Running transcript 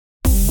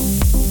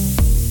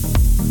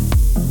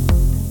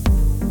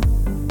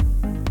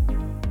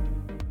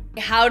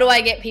how do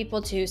I get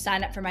people to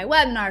sign up for my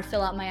webinar,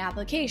 fill out my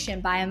application,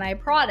 buy my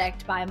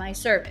product, buy my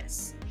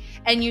service?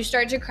 And you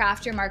start to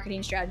craft your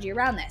marketing strategy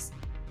around this,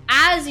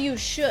 as you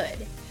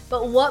should.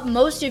 But what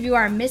most of you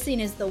are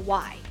missing is the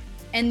why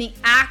and the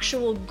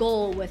actual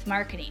goal with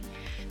marketing.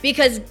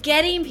 Because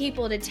getting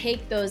people to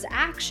take those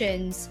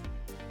actions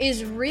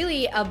is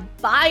really a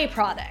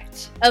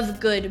byproduct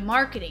of good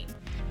marketing.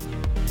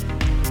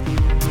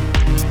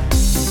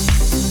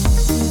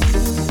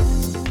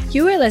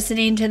 You are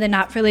listening to the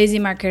Not for Lazy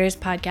Marketers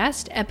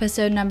podcast,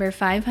 episode number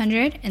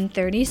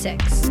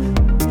 536.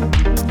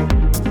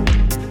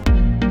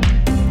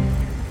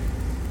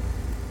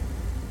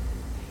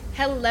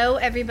 Hello,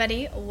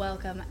 everybody.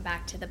 Welcome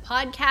back to the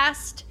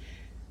podcast.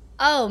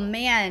 Oh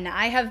man,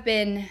 I've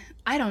been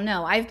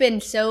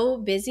so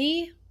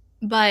busy,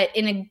 but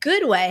in a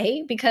good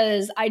way,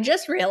 because I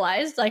just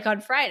realized, like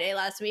on Friday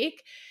last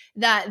week,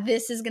 that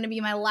this is going to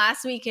be my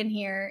last weekend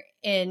here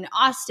in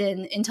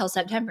Austin until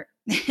September.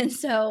 And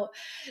so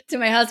to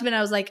my husband,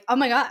 I was like, oh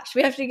my gosh,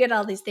 we have to get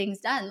all these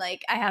things done.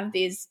 Like I have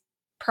these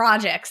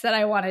projects that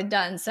I wanted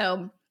done.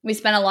 So we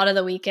spent a lot of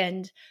the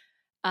weekend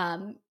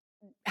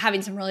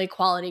having some really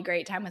quality,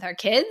 great time with our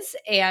kids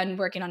and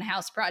working on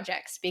house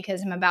projects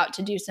because I'm about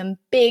to do some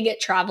big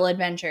travel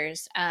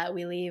adventures. My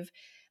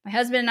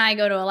husband and I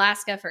go to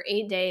Alaska for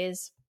 8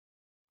 days.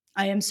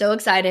 I am so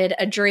excited.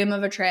 A dream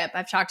of a trip.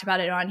 I've talked about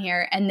it on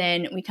here. And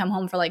then we come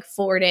home for like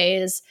 4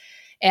 days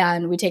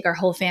and we take our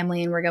whole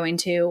family and we're going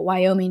to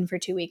Wyoming for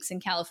 2 weeks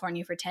and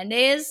California for 10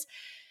 days,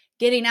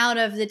 getting out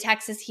of the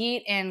Texas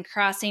heat and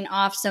crossing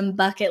off some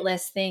bucket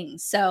list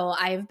things. So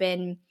I've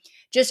been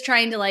just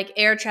trying to like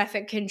air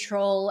traffic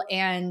control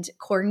and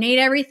coordinate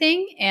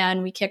everything.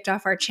 And we kicked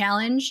off our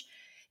challenge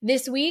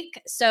this week.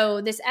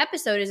 So this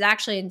episode is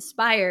actually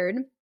inspired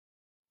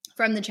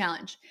from the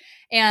challenge.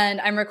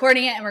 And I'm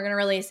recording it and we're going to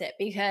release it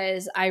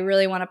because I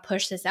really want to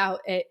push this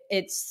out.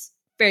 It's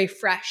very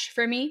fresh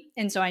for me.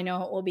 And so I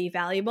know it will be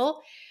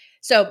valuable.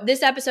 So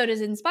this episode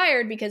is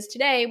inspired because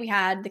today we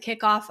had the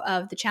kickoff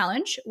of the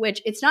challenge,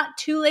 which it's not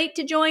too late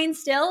to join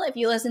still. If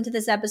you listen to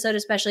this episode,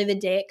 especially the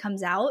day it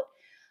comes out,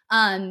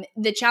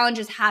 the challenge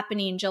is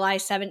happening July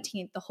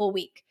 17th, the whole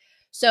week.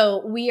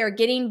 So we are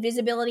getting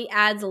visibility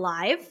ads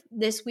live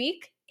this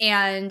week.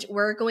 And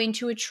we're going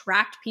to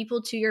attract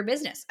people to your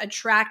business,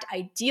 attract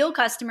ideal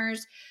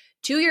customers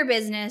to your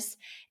business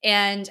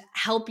and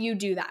help you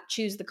do that.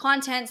 Choose the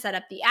content, set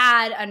up the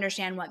ad,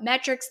 understand what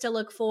metrics to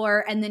look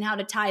for, and then how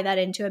to tie that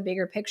into a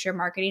bigger picture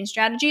marketing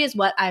strategy is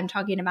what I'm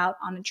talking about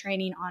on a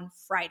training on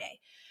Friday.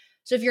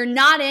 So if you're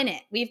not in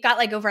it, we've got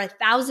like over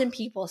 1,000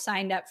 people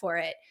signed up for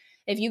it.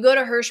 If you go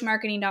to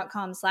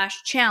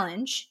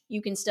hirschmarketing.com/challenge,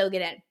 you can still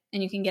get in.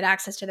 And you can get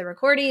access to the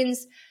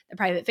recordings, the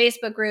private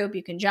Facebook group.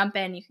 You can jump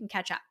in, you can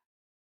catch up.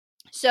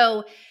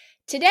 So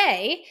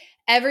today,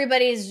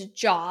 everybody's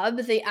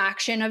job, the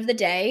action of the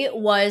day,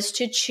 was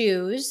to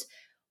choose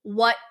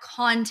what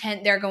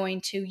content they're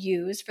going to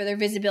use for their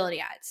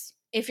visibility ads.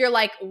 If you're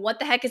like, what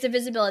the heck is a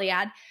visibility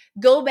ad?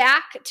 Go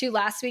back to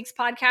last week's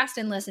podcast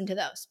and listen to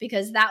those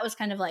because that was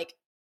kind of like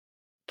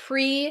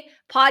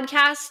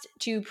pre-podcast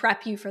to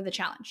prep you for the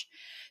challenge.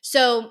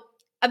 So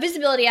a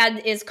visibility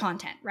ad is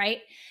content, right?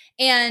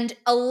 And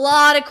a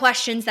lot of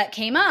questions that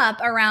came up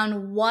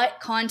around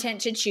what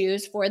content to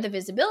choose for the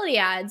visibility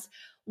ads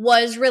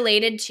was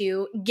related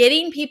to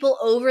getting people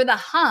over the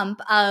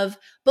hump of,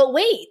 but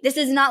wait, this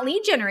is not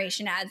lead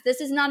generation ads. This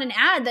is not an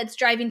ad that's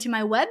driving to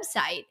my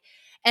website.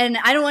 And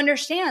I don't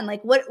understand, like,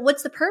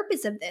 what's the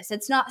purpose of this?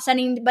 It's not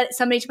sending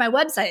somebody to my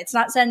website. It's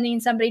not sending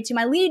somebody to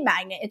my lead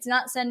magnet. It's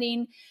not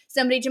sending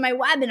somebody to my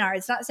webinar.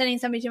 It's not sending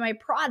somebody to my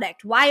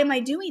product. Why am I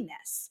doing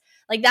this?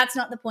 Like, that's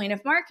not the point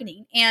of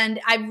marketing.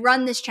 And I've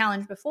run this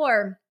challenge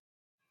before.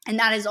 And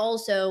that is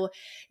also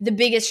the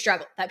biggest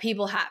struggle that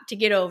people have to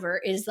get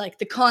over is like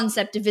the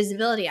concept of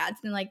visibility ads.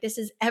 And like, this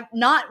is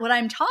not what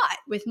I'm taught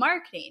with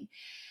marketing.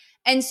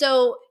 And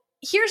so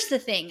here's the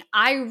thing.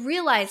 I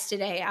realized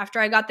today after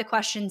I got the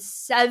question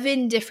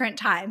 7 different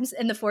times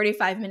in the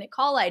 45-minute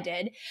call I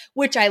did,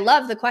 which I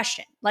love the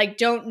question. Like,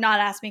 don't not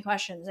ask me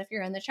questions if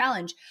you're in the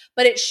challenge.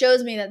 But it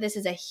shows me that this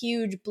is a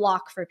huge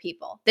block for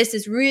people. This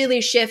is really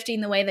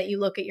shifting the way that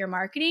you look at your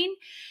marketing.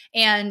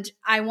 And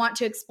I want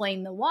to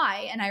explain the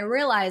why. And I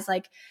realize,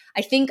 like,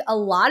 I think a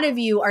lot of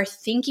you are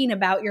thinking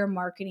about your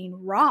marketing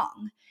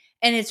wrong.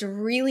 And it's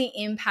really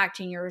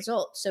impacting your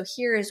results. So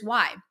here is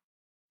why.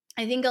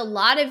 I think a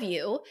lot of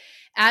you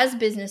as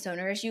business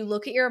owners, you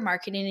look at your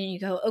marketing and you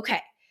go, okay,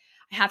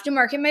 I have to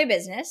market my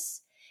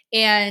business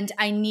and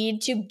I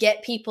need to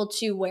get people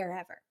to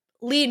wherever.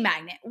 Lead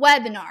magnet,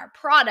 webinar,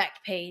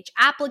 product page,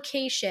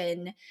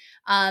 application,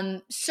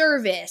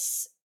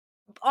 service,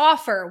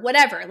 offer,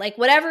 whatever, like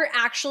whatever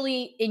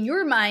actually in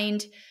your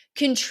mind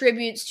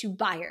contributes to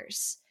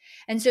buyers.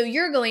 And so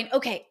you're going,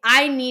 okay,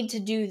 I need to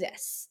do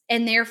this.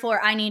 And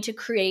therefore I need to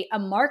create a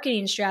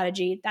marketing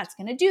strategy that's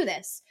going to do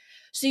this.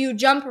 So you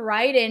jump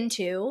right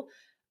into,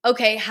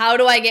 okay, how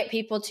do I get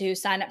people to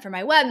sign up for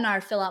my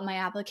webinar, fill out my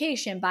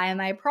application, buy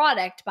my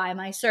product, buy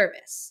my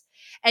service?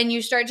 And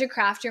you start to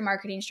craft your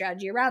marketing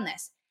strategy around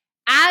this,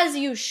 as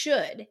you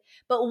should.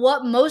 But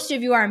what most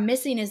of you are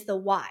missing is the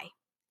why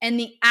and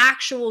the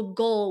actual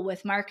goal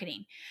with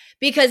marketing.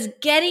 Because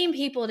getting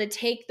people to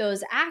take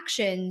those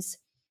actions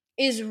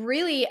is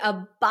really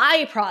a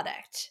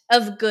byproduct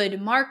of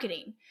good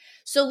marketing.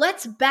 So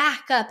let's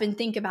back up and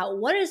think about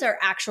what is our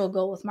actual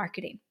goal with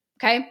marketing,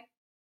 okay?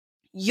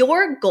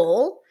 Your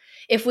goal,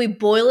 if we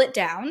boil it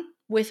down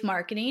with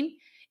marketing,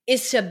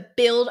 is to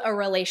build a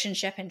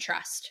relationship and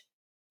trust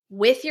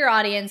with your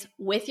audience,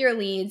 with your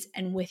leads,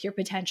 and with your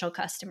potential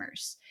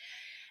customers.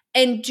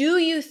 And do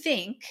you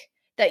think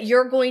that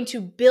you're going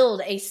to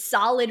build a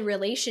solid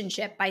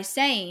relationship by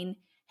saying,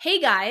 hey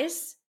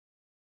guys,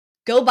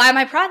 go buy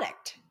my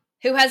product?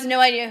 Who has no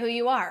idea who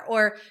you are?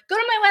 Or go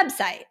to my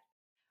website.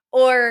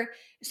 Or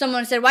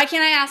someone said, why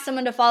can't I ask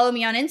someone to follow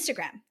me on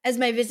Instagram as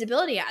my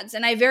visibility ads?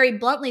 And I very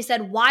bluntly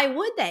said, why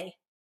would they?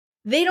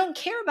 They don't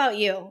care about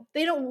you.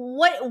 They don't,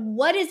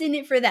 what is in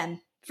it for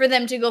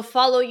them to go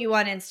follow you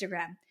on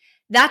Instagram?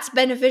 That's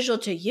beneficial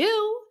to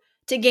you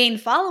to gain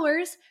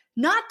followers,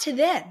 not to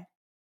them.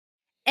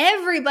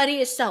 Everybody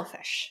is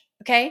selfish,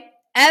 okay?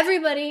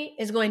 Everybody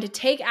is going to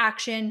take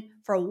action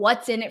for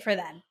what's in it for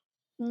them.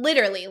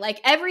 Literally, like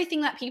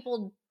everything that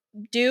people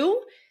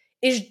do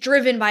is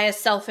driven by a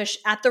selfish,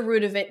 at the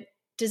root of it,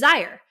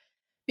 desire.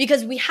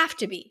 Because we have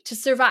to be to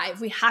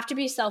survive. We have to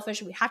be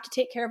selfish. We have to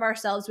take care of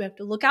ourselves. We have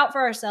to look out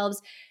for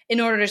ourselves in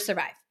order to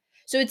survive.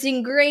 So it's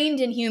ingrained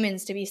in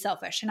humans to be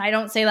selfish. And I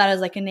don't say that as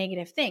like a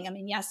negative thing. I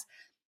mean, yes,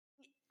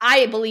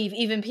 I believe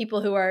even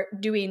people who are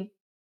doing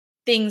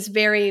things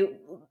very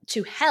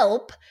to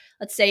help,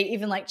 let's say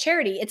even like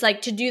charity, it's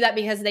like to do that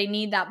because they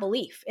need that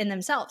belief in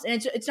themselves.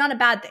 And it's not a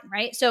bad thing,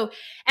 right? So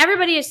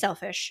everybody is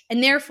selfish,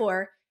 and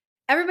therefore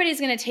everybody's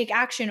going to take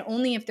action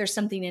only if there's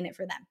something in it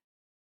for them.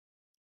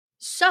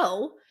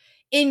 So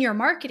in your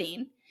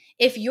marketing,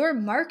 if you're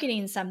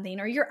marketing something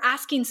or you're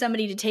asking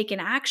somebody to take an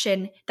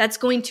action that's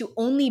going to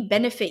only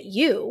benefit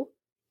you,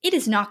 it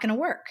is not going to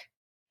work.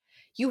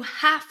 You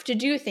have to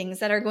do things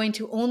that are going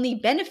to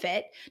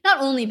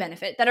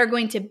that are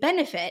going to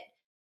benefit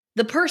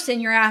the person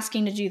you're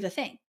asking to do the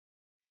thing.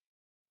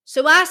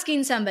 So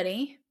asking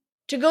somebody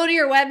to go to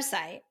your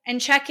website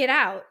and check it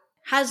out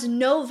has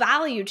no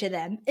value to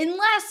them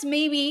unless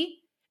maybe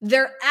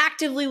they're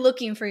actively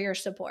looking for your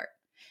support.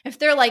 If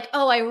they're like,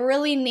 oh, I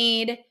really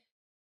need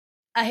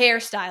a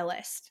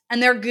hairstylist,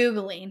 and they're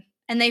Googling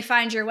and they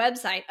find your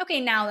website,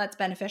 okay, now that's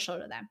beneficial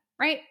to them,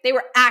 right? They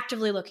were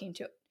actively looking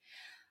to it.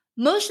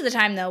 Most of the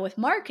time, though, with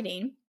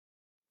marketing,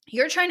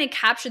 you're trying to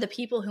capture the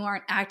people who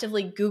aren't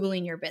actively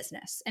Googling your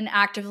business and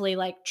actively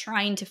like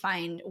trying to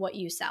find what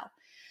you sell.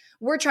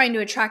 We're trying to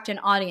attract an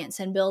audience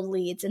and build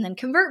leads and then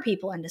convert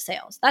people into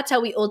sales. That's how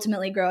we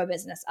ultimately grow a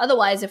business.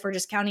 Otherwise, if we're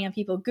just counting on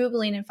people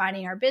Googling and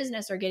finding our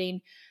business or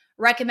getting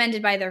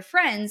recommended by their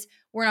friends,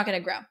 we're not going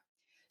to grow.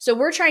 So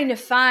we're trying to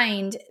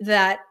find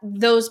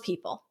those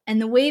people.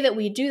 And the way that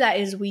we do that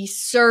is we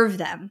serve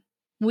them.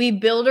 We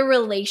build a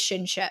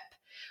relationship.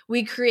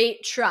 We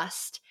create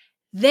trust.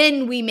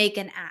 Then we make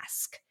an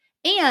ask.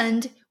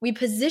 And we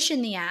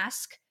position the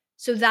ask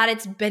so that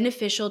it's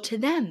beneficial to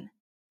them,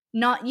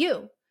 not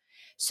you.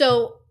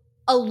 So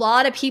a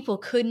lot of people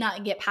could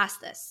not get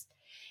past this.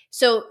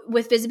 So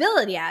with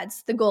visibility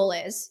ads, the goal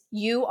is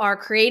you are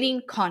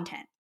creating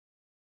content,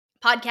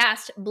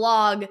 podcast,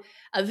 blog,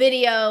 a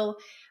video,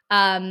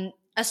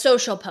 a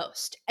social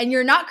post. And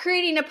you're not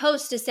creating a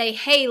post to say,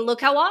 hey,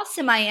 look how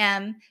awesome I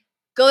am.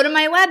 Go to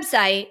my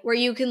website where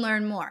you can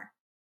learn more.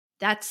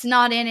 That's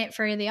not in it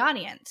for the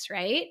audience,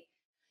 right?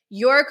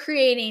 You're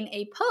creating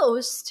a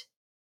post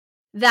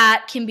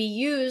that can be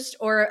used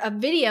or a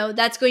video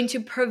that's going to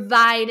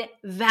provide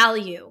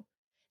value,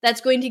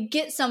 that's going to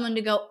get someone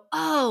to go,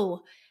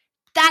 oh,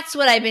 that's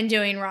what I've been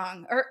doing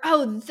wrong. Or,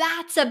 oh,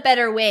 that's a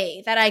better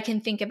way that I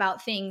can think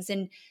about things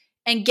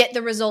and get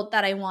the result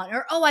that I want.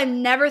 Or, oh, I've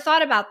never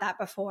thought about that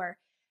before.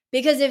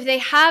 Because if they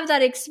have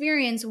that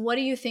experience, what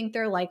do you think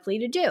they're likely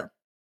to do?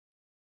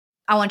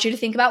 I want you to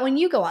think about when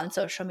you go on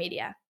social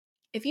media.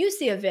 If you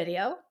see a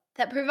video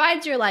that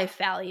provides your life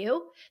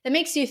value, that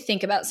makes you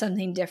think about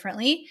something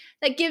differently,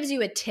 that gives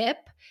you a tip,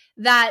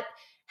 that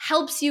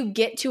helps you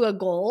get to a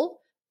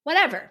goal,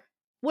 whatever,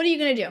 what are you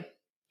going to do?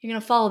 You're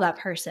going to follow that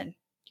person.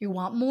 You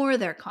want more of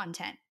their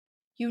content.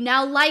 You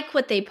now like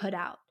what they put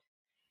out.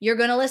 You're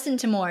going to listen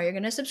to more. You're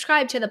going to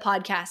subscribe to the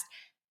podcast.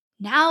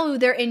 Now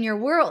they're in your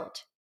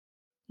world.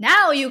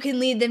 Now you can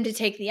lead them to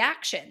take the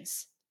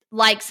actions,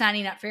 like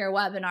signing up for your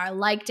webinar,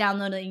 like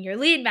downloading your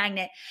lead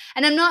magnet.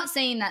 And I'm not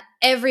saying that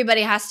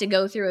everybody has to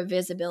go through a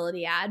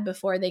visibility ad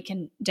before they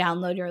can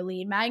download your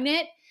lead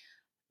magnet,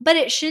 but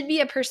it should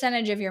be a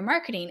percentage of your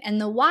marketing. And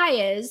the why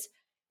is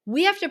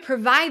we have to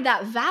provide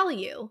that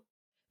value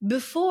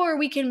before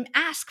we can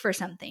ask for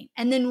something.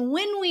 And then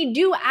when we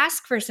do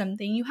ask for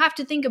something, you have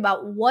to think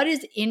about what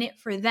is in it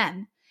for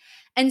them.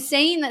 And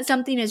saying that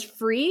something is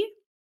free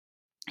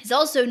is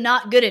also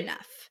not good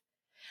enough.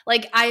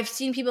 Like I've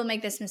seen people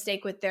make this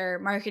mistake with their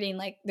marketing,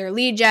 like their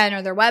lead gen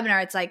or their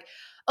webinar. It's like,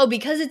 oh,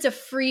 because it's a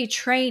free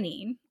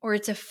training or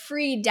it's a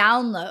free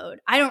download,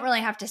 I don't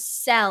really have to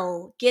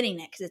sell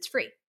getting it because it's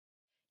free.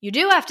 You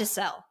do have to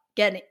sell,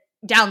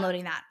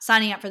 downloading that,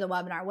 signing up for the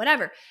webinar,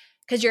 whatever,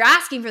 because you're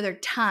asking for their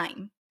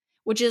time,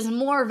 which is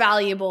more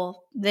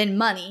valuable than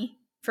money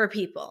for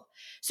people.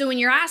 So when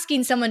you're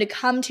asking someone to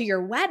come to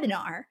your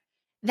webinar,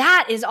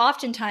 that is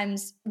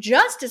oftentimes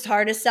just as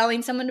hard as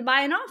selling someone to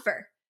buy an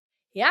offer.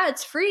 Yeah,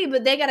 it's free,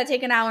 but they got to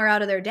take an hour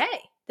out of their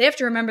day. They have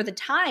to remember the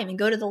time and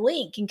go to the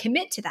link and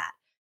commit to that.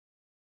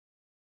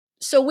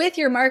 So with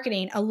your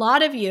marketing, a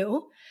lot of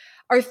you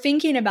are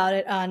thinking about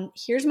it on,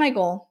 here's my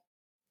goal.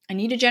 I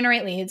need to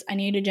generate leads. I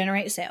need to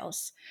generate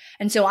sales.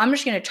 And so I'm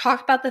just going to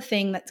talk about the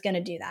thing that's going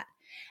to do that.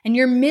 And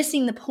you're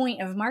missing the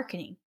point of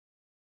marketing.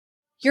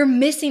 You're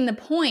missing the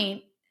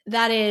point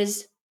that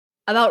is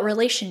about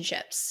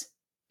relationships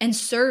and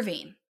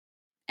serving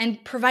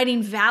and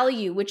providing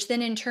value, which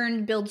then in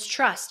turn builds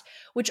trust,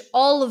 which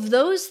all of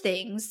those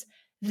things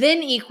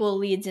then equal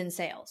leads and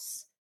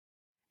sales.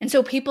 And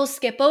so people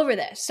skip over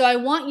this. So I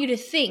want you to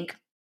think,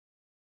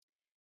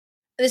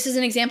 this is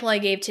an example I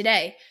gave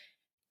today.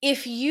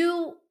 If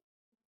you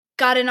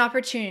got an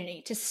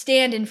opportunity to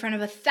stand in front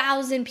of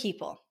 1,000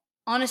 people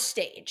on a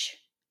stage,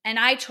 and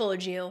I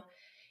told you,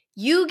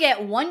 you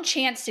get one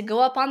chance to go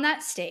up on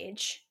that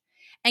stage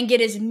and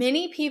get as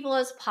many people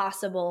as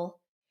possible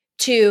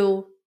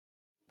to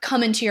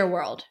come into your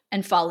world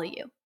and follow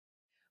you.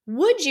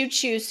 Would you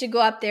choose to go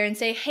up there and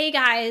say, hey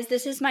guys,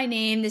 this is my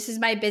name, this is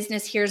my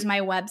business, here's my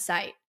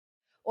website?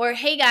 Or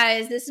hey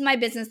guys, this is my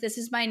business, this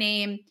is my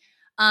name,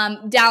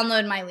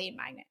 download my lead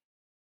magnet?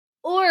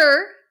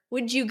 Or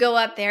would you go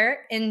up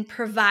there and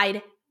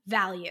provide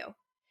value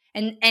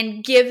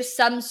and give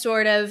some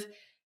sort of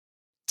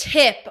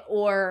tip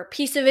or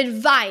piece of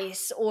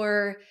advice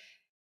or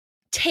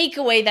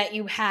takeaway that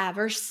you have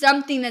or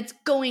something that's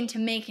going to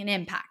make an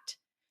impact?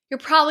 You're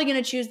probably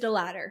going to choose the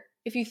latter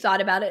if you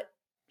thought about it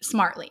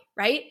smartly,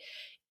 right?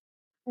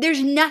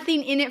 There's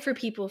nothing in it for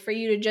people for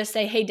you to just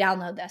say, hey,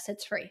 download this,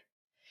 it's free.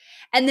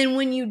 And then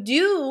when you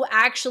do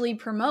actually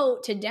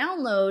promote to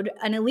download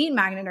an lead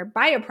magnet or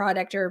buy a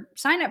product or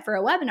sign up for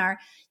a webinar,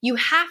 you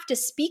have to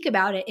speak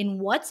about it in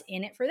what's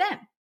in it for them.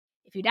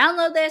 If you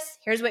download this,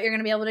 here's what you're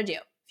going to be able to do.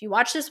 If you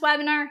watch this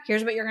webinar,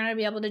 here's what you're going to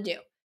be able to do.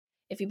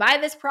 If you buy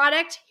this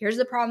product, here's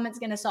the problem it's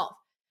going to solve.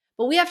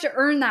 But we have to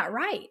earn that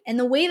right. And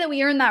the way that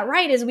we earn that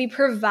right is we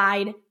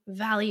provide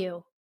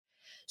value.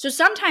 So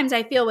sometimes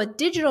I feel with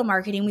digital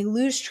marketing, we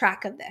lose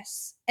track of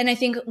this. And I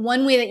think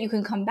one way that you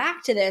can come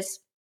back to this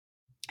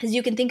is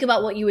you can think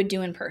about what you would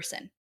do in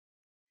person.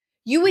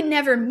 You would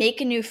never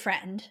make a new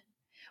friend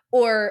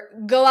or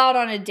go out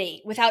on a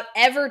date without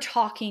ever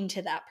talking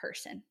to that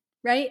person,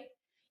 right?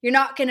 You're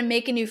not going to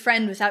make a new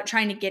friend without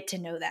trying to get to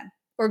know them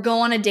or go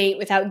on a date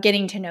without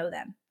getting to know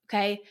them,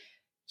 okay?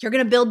 You're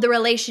going to build the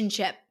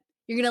relationship.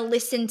 You're going to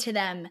listen to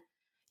them.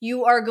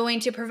 You are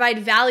going to provide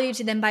value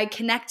to them by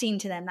connecting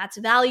to them. That's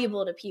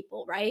valuable to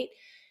people, right?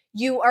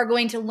 You are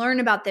going to learn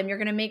about them. You're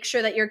going to make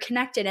sure that you're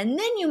connected. And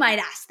then you might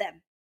ask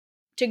them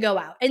to go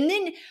out. And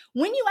then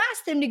when you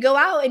ask them to go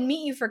out and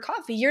meet you for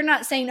coffee, you're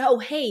not saying, oh,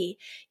 hey,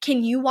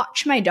 can you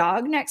watch my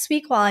dog next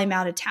week while I'm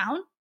out of town?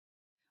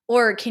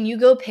 Or can you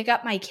go pick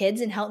up my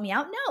kids and help me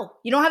out? No,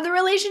 you don't have the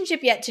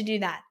relationship yet to do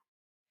that.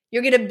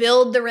 You're going to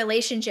build the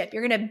relationship.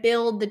 You're going to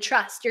build the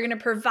trust. You're going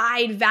to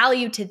provide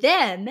value to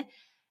them.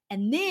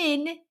 And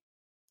then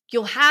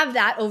you'll have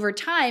that over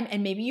time.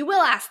 And maybe you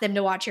will ask them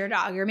to watch your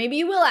dog, or maybe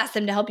you will ask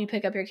them to help you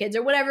pick up your kids,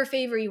 or whatever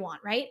favor you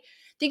want, right?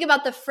 Think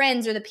about the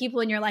friends or the people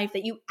in your life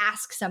that you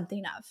ask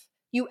something of,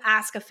 you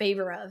ask a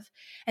favor of,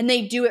 and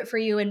they do it for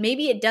you. And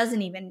maybe it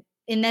doesn't even,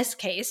 in this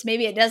case,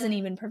 maybe it doesn't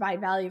even provide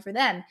value for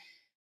them.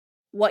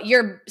 What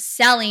you're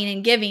selling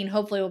and giving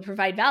hopefully will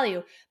provide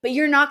value, but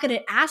you're not going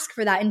to ask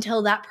for that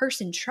until that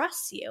person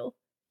trusts you.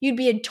 You'd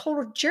be a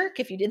total jerk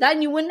if you did that,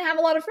 and you wouldn't have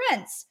a lot of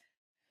friends.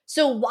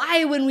 So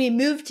why, when we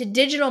move to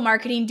digital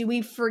marketing, do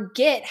we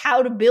forget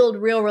how to build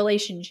real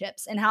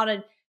relationships and how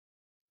to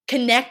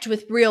connect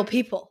with real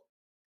people?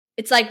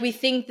 It's like we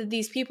think that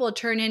these people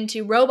turn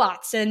into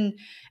robots and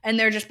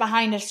they're just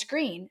behind a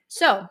screen.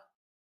 So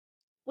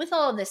with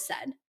all of this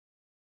said,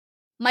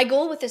 my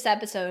goal with this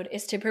episode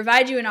is to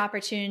provide you an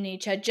opportunity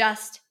to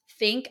just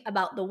think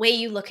about the way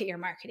you look at your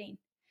marketing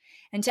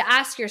and to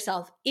ask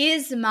yourself,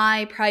 is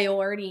my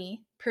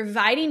priority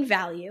providing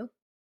value,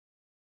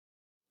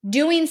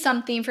 doing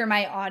something for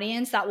my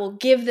audience that will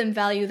give them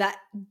value that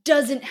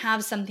doesn't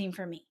have something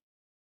for me?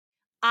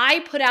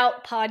 I put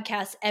out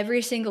podcasts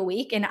every single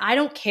week, and I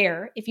don't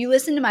care if you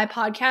listen to my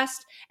podcast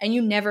and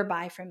you never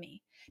buy from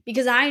me,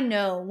 because I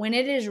know when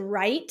it is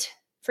right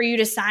for you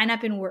to sign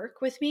up and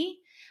work with me,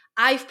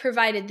 I've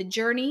provided the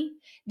journey,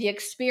 the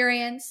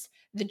experience,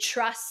 the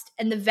trust,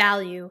 and the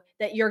value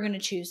that you're going to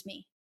choose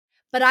me.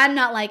 But I'm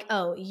not like,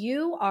 oh,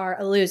 you are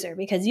a loser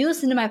because you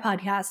listen to my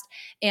podcast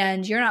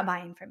and you're not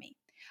buying from me.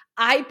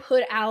 I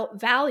put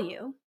out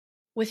value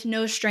with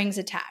no strings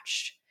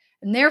attached,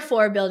 and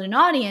therefore build an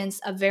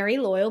audience of very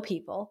loyal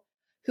people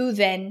who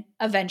then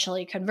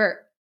eventually convert.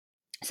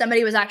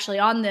 Somebody was actually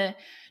on the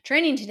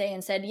training today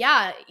and said,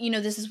 yeah,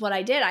 this is what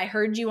I did. I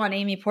heard you on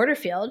Amy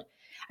Porterfield.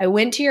 I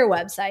went to your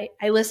website.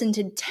 I listened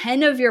to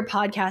 10 of your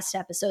podcast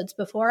episodes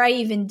before I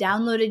even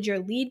downloaded your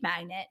lead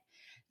magnet.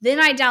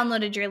 Then I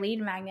downloaded your lead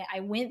magnet.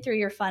 I went through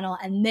your funnel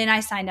and then I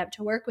signed up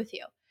to work with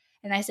you.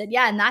 And I said,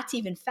 yeah, and that's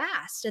even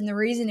fast. And the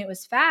reason it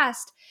was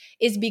fast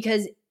is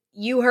because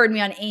you heard me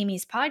on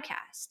Amy's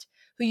podcast,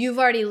 who you've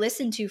already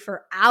listened to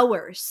for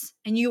hours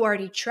and you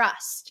already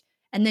trust.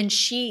 And then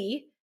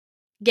she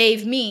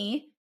gave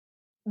me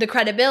the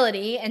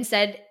credibility and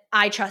said,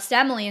 I trust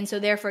Emily. And so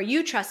therefore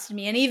you trusted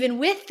me. And even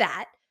with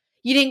that,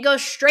 you didn't go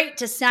straight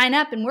to sign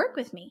up and work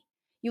with me.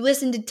 You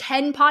listened to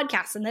 10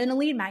 podcasts and then a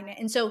lead magnet.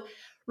 And so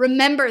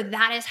remember,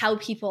 that is how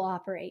people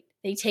operate.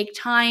 They take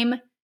time.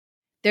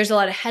 There's a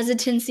lot of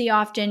hesitancy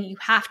often. You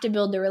have to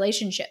build the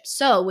relationship.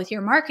 So with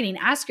your marketing,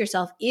 ask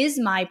yourself, is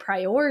my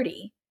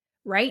priority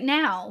right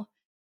now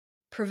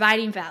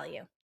providing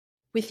value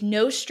with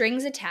no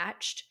strings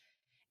attached?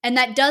 And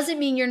that doesn't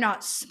mean you're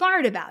not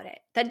smart about it.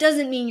 That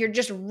doesn't mean you're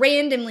just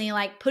randomly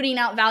like putting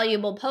out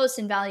valuable posts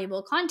and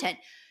valuable content.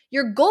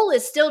 Your goal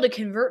is still to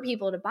convert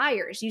people to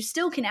buyers. You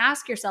still can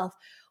ask yourself,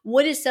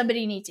 what does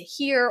somebody need to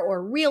hear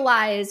or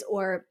realize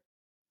or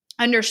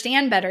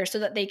understand better so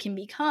that they can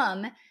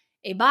become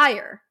a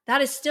buyer?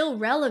 That is still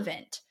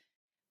relevant.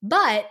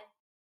 But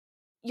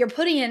you're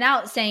putting it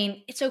out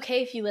saying, it's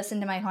okay if you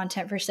listen to my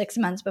content for 6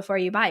 months before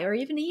you buy, or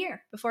even a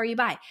year before you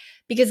buy,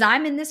 because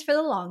I'm in this for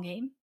the long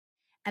game.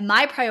 And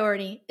my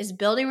priority is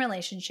building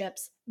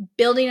relationships,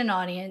 building an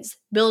audience,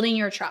 building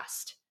your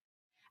trust.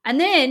 And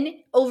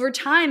then over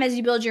time, as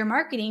you build your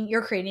marketing,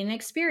 you're creating an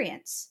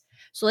experience.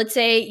 So let's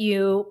say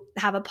you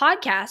have a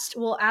podcast.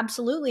 Well,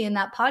 absolutely. In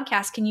that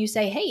podcast, can you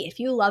say, hey, if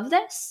you love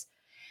this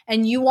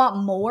and you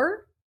want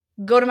more,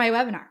 go to my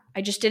webinar.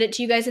 I just did it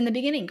to you guys in the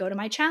beginning. Go to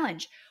my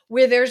challenge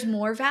where there's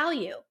more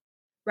value,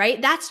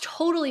 right? That's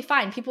totally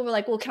fine. People were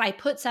like, well, can I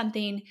put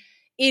something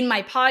in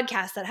my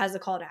podcast that has a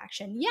call to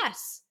action?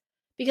 Yes,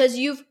 because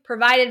you've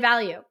provided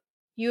value.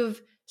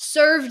 You've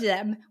served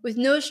them with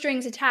no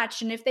strings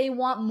attached. And if they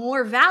want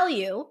more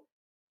value,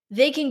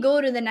 they can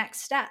go to the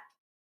next step.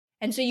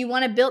 And so you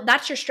want to build,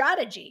 that's your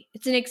strategy.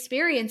 It's an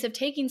experience of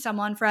taking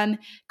someone from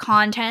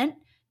content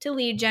to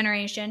lead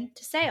generation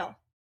to sale.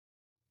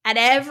 At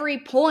every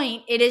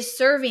point, it is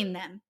serving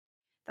them.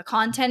 The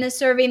content is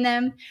serving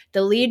them.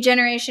 The lead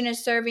generation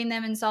is serving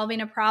them and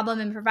solving a problem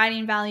and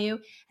providing value.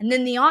 And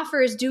then the offer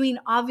is doing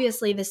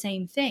obviously the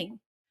same thing,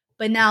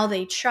 but now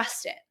they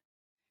trust it.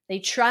 They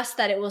trust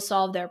that it will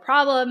solve their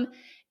problem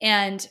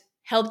and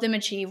help them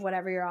achieve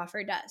whatever your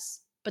offer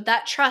does. But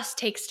that trust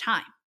takes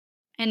time,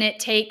 and it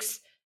takes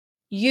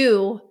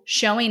you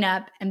showing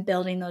up and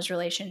building those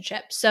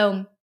relationships.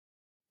 So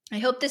I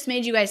hope this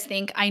made you guys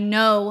think. I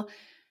know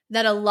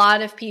that a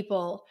lot of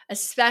people,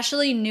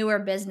 especially newer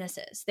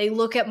businesses, they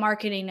look at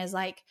marketing as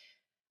like,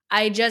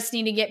 I just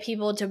need to get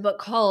people to book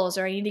calls,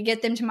 or I need to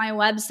get them to my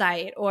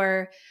website,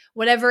 or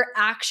whatever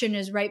action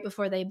is right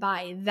before they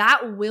buy.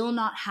 That will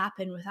not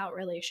happen without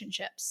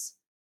relationships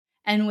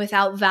and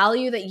without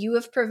value that you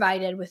have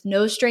provided with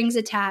no strings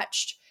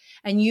attached,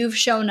 and you've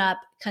shown up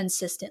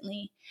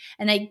consistently.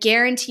 And I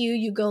guarantee you,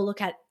 you go look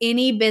at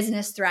any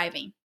business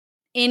thriving,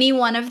 any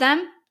one of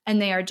them,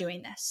 and they are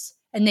doing this.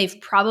 And they've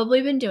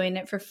probably been doing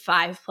it for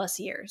 5+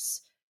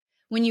 years.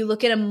 When you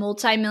look at a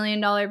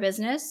multi-million-dollar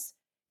business,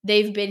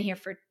 they've been here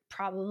for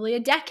probably a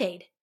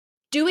decade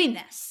doing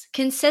this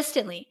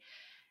consistently.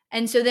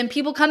 And so then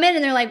people come in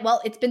and they're like,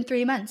 well, it's been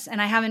 3 months and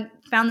I haven't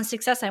found the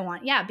success I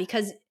want. Yeah,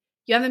 because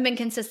you haven't been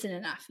consistent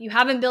enough. You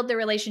haven't built the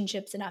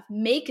relationships enough.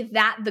 Make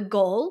that the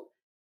goal,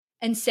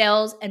 and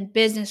sales and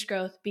business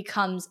growth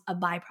becomes a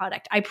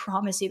byproduct. I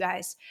promise you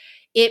guys,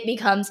 it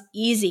becomes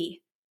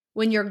easy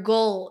when your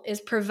goal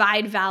is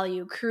provide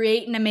value,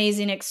 create an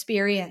amazing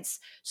experience,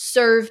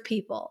 serve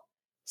people.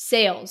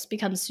 Sales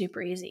becomes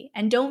super easy.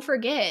 And don't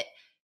forget,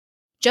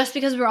 just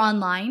because we're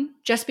online,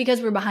 just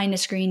because we're behind a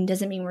screen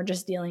doesn't mean we're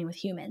just dealing with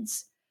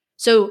humans.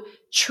 So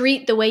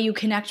treat the way you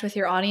connect with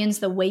your audience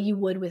the way you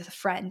would with a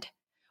friend,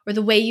 or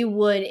the way you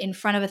would in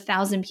front of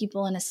 1,000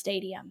 people in a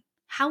stadium.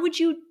 How would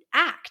you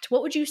act?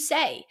 What would you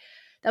say?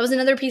 That was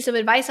another piece of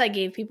advice I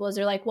gave people, is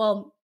they're like,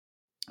 well,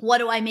 what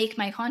do I make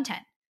my content?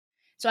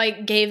 So I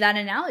gave that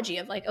analogy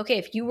of like, okay,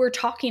 if you were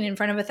talking in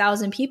front of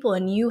 1,000 people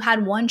and you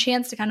had one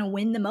chance to kind of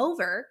win them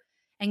over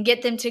and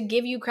get them to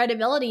give you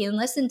credibility and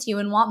listen to you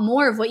and want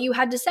more of what you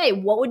had to say,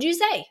 what would you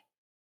say?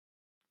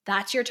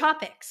 That's your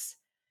topics.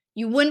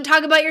 You wouldn't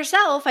talk about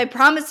yourself, I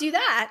promise you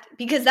that,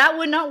 because that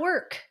would not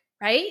work,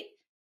 right?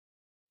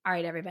 All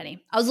right,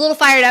 everybody. I was a little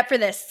fired up for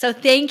this. So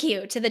thank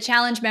you to the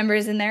challenge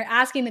members in there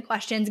asking the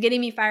questions,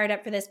 getting me fired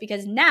up for this,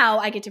 because now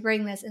I get to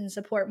bring this and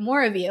support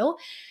more of you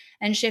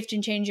and shift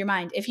and change your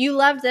mind. If you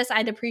love this,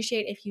 I'd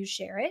appreciate if you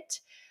share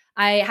it.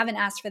 I haven't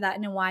asked for that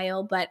in a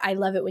while, but I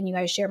love it when you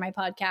guys share my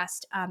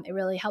podcast. It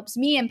really helps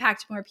me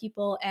impact more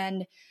people.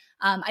 And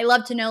I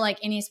love to know like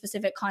any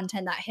specific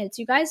content that hits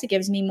you guys. It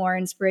gives me more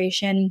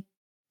inspiration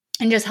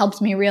and just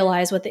helps me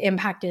realize what the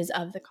impact is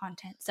of the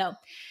content. So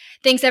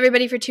thanks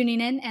everybody for tuning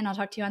in, and I'll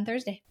talk to you on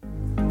Thursday.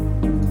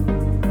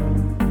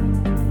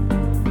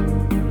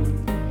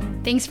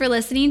 Thanks for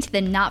listening to the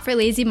Not for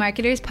Lazy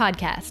Marketers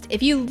podcast.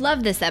 If you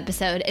love this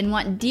episode and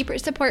want deeper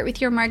support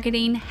with your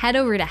marketing, head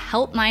over to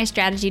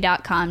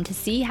helpmystrategy.com to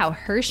see how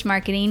Hirsch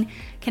Marketing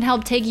can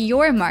help take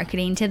your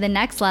marketing to the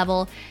next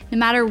level no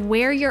matter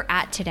where you're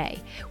at today.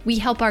 We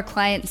help our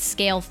clients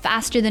scale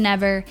faster than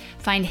ever,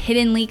 find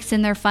hidden leaks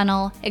in their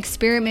funnel,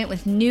 experiment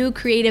with new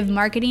creative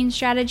marketing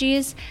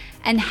strategies,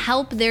 and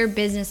help their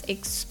business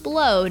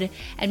explode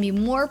and be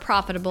more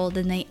profitable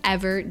than they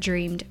ever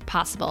dreamed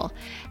possible.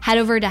 Head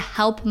over to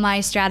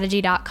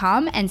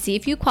helpmystrategy.com and see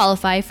if you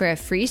qualify for a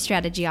free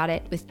strategy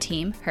audit with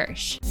Team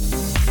Hirsch.